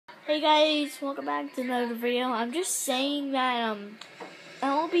Hey guys, welcome back to another video. I'm just saying that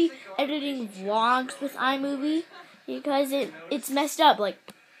I won't be editing vlogs with iMovie because it's messed up. Like,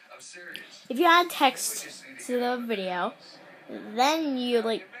 if you add text to the video, then you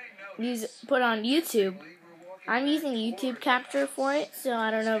put on YouTube. I'm using YouTube Capture for it, so I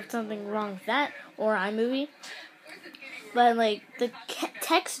don't know if something wrong with that or iMovie. But the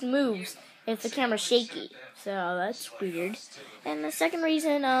text moves if the camera's shaky, so that's weird. And the second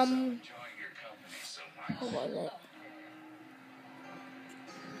reason, what was it?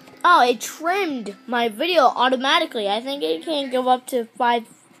 Oh, it trimmed my video automatically. I think it can go up to 5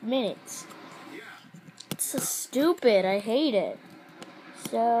 minutes. It's so stupid. I hate it.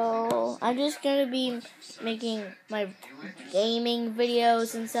 So I'm just gonna be making my gaming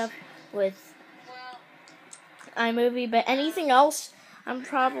videos and stuff with iMovie, but anything else, I'm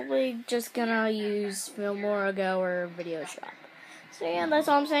probably just gonna use Filmora Go or Video Shop. So yeah, that's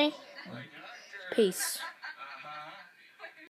all I'm saying. Peace.